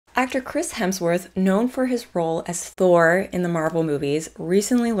Actor Chris Hemsworth, known for his role as Thor in the Marvel movies,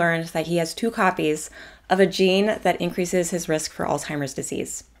 recently learned that he has 2 copies of a gene that increases his risk for Alzheimer's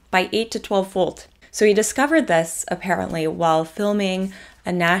disease by 8 to 12-fold. So he discovered this, apparently, while filming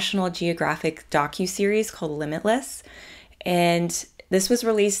a National Geographic docuseries called Limitless. And this was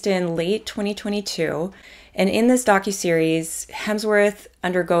released in late 2022. And in this docuseries, Hemsworth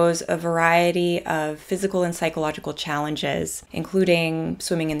undergoes a variety of physical and psychological challenges, including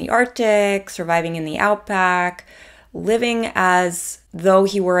swimming in the Arctic, surviving in the outback, living as though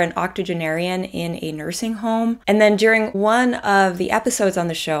he were an octogenarian in a nursing home. And then during one of the episodes on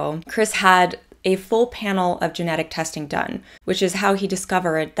the show, Chris had a full panel of genetic testing done, which is how he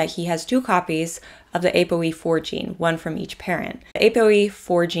discovered that he has 2 copies of the APOE E4 gene, one from each parent. The APOE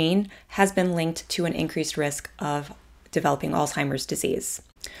E4 gene has been linked to an increased risk of developing Alzheimer's disease.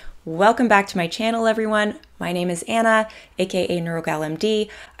 Welcome back to my channel, everyone. My name is Anna, aka Neurogal MD.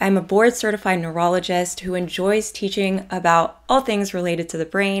 I'm a board-certified neurologist who enjoys teaching about all things related to the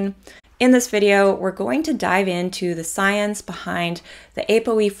brain. In this video, we're going to dive into the science behind the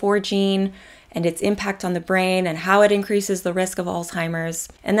APOE E4 gene and its impact on the brain and how it increases the risk of Alzheimer's.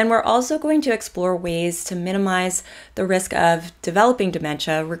 And then we're also going to explore ways to minimize the risk of developing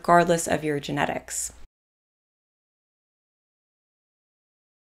dementia regardless of your genetics.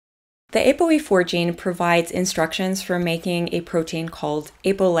 The APOE E4 gene provides instructions for making a protein called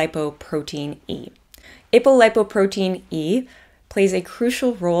Apolipoprotein E. Apolipoprotein E plays a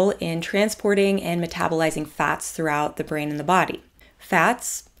crucial role in transporting and metabolizing fats throughout the brain and the body.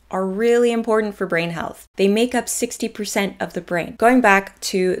 Fats are really important for brain health. They make up 60% of the brain. Going back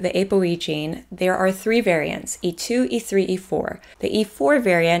to the APOE gene, there are 3 variants, E2, E3, E4. The E4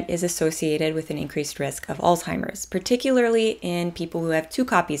 variant is associated with an increased risk of Alzheimer's, particularly in people who have 2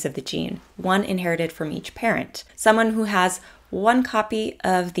 copies of the gene, one inherited from each parent. Someone who has 1 copy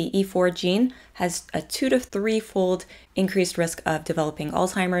of the E4 gene has a 2 to 3-fold increased risk of developing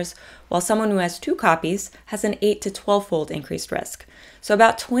Alzheimer's, while someone who has 2 copies has an 8 to 12-fold increased risk. So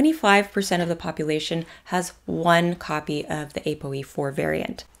about 25% of the population has 1 copy of the APOE E4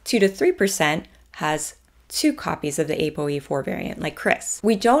 variant. 2 to 3% has 2 copies of the APOE E4 variant, like Chris.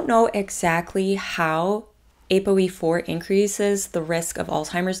 We don't know exactly how APOE E4 increases the risk of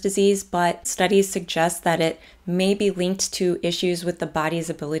Alzheimer's disease, but studies suggest that it may be linked to issues with the body's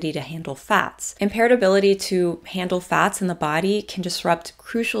ability to handle fats. Impaired ability to handle fats in the body can disrupt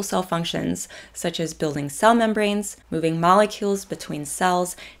crucial cell functions, such as building cell membranes, moving molecules between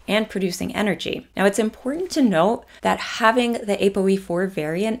cells, and producing energy. Now, it's important to note that having the APOE E4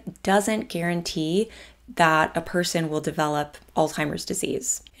 variant doesn't guarantee that a person will develop Alzheimer's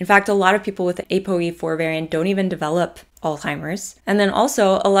disease. In fact, a lot of people with the APOE E4 variant don't even develop Alzheimer's. And then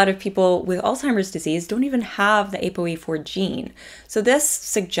also, a lot of people with Alzheimer's disease don't even have the APOE E4 gene. So this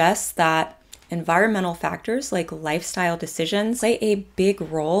suggests that environmental factors like lifestyle decisions play a big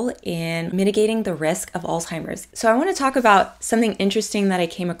role in mitigating the risk of Alzheimer's. So I want to talk about something interesting that I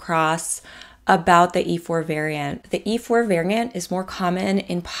came across about the E4 variant. The E4 variant is more common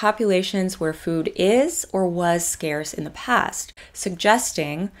in populations where food is or was scarce in the past,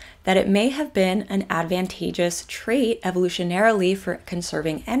 suggesting that it may have been an advantageous trait evolutionarily for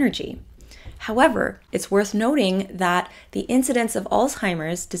conserving energy. However, it's worth noting that the incidence of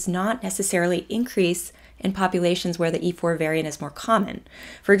Alzheimer's does not necessarily increase in populations where the E4 variant is more common.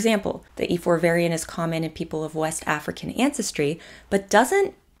 For example, the E4 variant is common in people of West African ancestry, but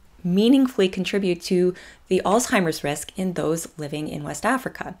doesn't meaningfully contribute to the Alzheimer's risk in those living in West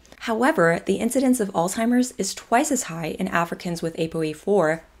Africa. However, the incidence of Alzheimer's is twice as high in Africans with APOE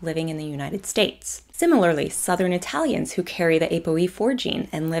E4 living in the United States. Similarly, Southern Italians who carry the APOE E4 gene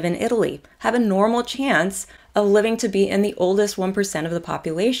and live in Italy have a normal chance of living to be in the oldest 1% of the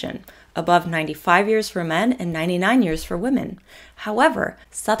population, above 95 years for men and 99 years for women. However,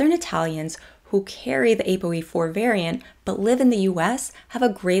 Southern Italians who carry the APOE E4 variant but live in the US have a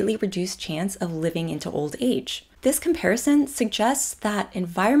greatly reduced chance of living into old age. This comparison suggests that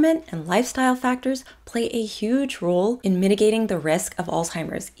environment and lifestyle factors play a huge role in mitigating the risk of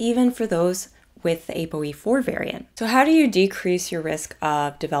Alzheimer's, even for those with the APOE E4 variant. So how do you decrease your risk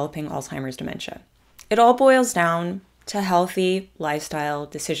of developing Alzheimer's dementia? It all boils down to healthy lifestyle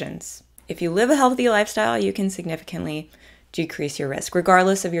decisions. If you live a healthy lifestyle, you can significantly decrease your risk,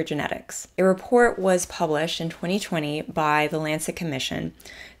 regardless of your genetics. A report was published in 2020 by the Lancet Commission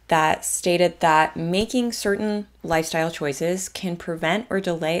that stated that making certain lifestyle choices can prevent or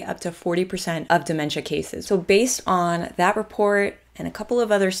delay up to 40% of dementia cases. So based on that report and a couple of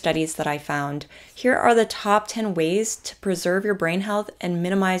other studies that I found, here are the top 10 ways to preserve your brain health and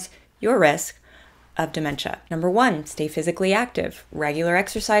minimize your risk of dementia. Number 1, stay physically active. Regular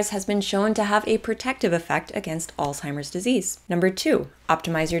exercise has been shown to have a protective effect against Alzheimer's disease. Number 2,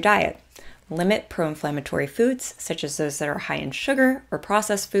 optimize your diet. Limit pro-inflammatory foods, such as those that are high in sugar or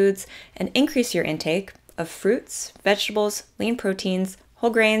processed foods, and increase your intake of fruits, vegetables, lean proteins, whole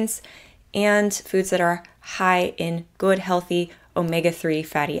grains, and foods that are high in good, healthy omega-3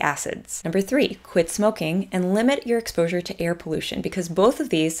 fatty acids. Number 3, quit smoking and limit your exposure to air pollution because both of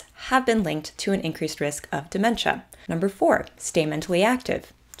these have been linked to an increased risk of dementia. Number 4, stay mentally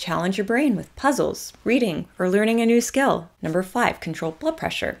active. Challenge your brain with puzzles, reading, or learning a new skill. Number 5, control blood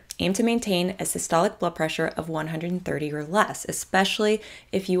pressure. Aim to maintain a systolic blood pressure of 130 or less, especially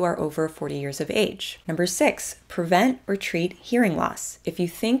if you are over 40 years of age. Number 6, prevent or treat hearing loss. If you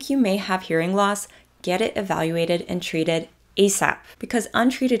think you may have hearing loss, get it evaluated and treated ASAP, because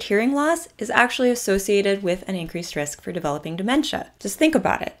untreated hearing loss is actually associated with an increased risk for developing dementia. Just think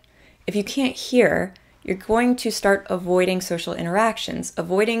about it. If you can't hear, you're going to start avoiding social interactions,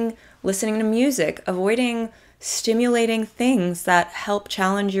 avoiding listening to music, avoiding stimulating things that help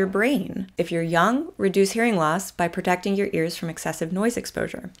challenge your brain. If you're young, reduce hearing loss by protecting your ears from excessive noise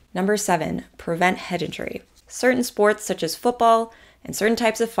exposure. Number 7, prevent head injury. Certain sports such as football and certain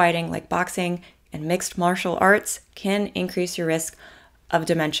types of fighting like boxing and mixed martial arts can increase your risk of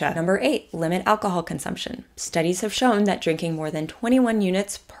dementia. Number 8, limit alcohol consumption. Studies have shown that drinking more than 21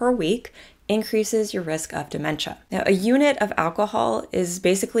 units per week increases your risk of dementia. Now, a unit of alcohol is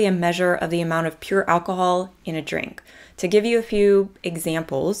basically a measure of the amount of pure alcohol in a drink. To give you a few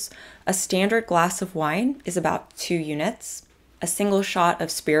examples, a standard glass of wine is about 2 units, a single shot of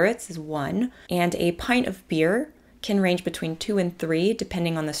spirits is 1, and a pint of beer can range between 2 and 3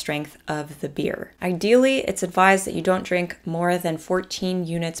 depending on the strength of the beer. Ideally, it's advised that you don't drink more than 14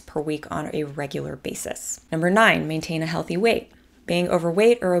 units per week on a regular basis. Number 9, maintain a healthy weight. Being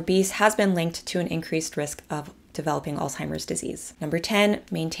overweight or obese has been linked to an increased risk of developing Alzheimer's disease. Number 10,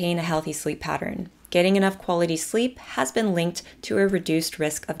 maintain a healthy sleep pattern. Getting enough quality sleep has been linked to a reduced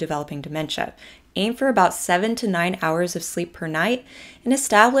risk of developing dementia. Aim for about 7 to 9 hours of sleep per night and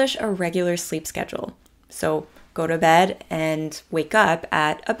establish a regular sleep schedule. So go to bed and wake up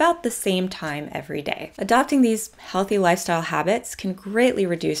at about the same time every day. Adopting these healthy lifestyle habits can greatly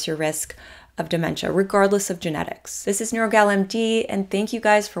reduce your risk of dementia, regardless of genetics. This is Neurogal MD, and thank you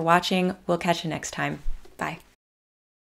guys for watching. We'll catch you next time. Bye.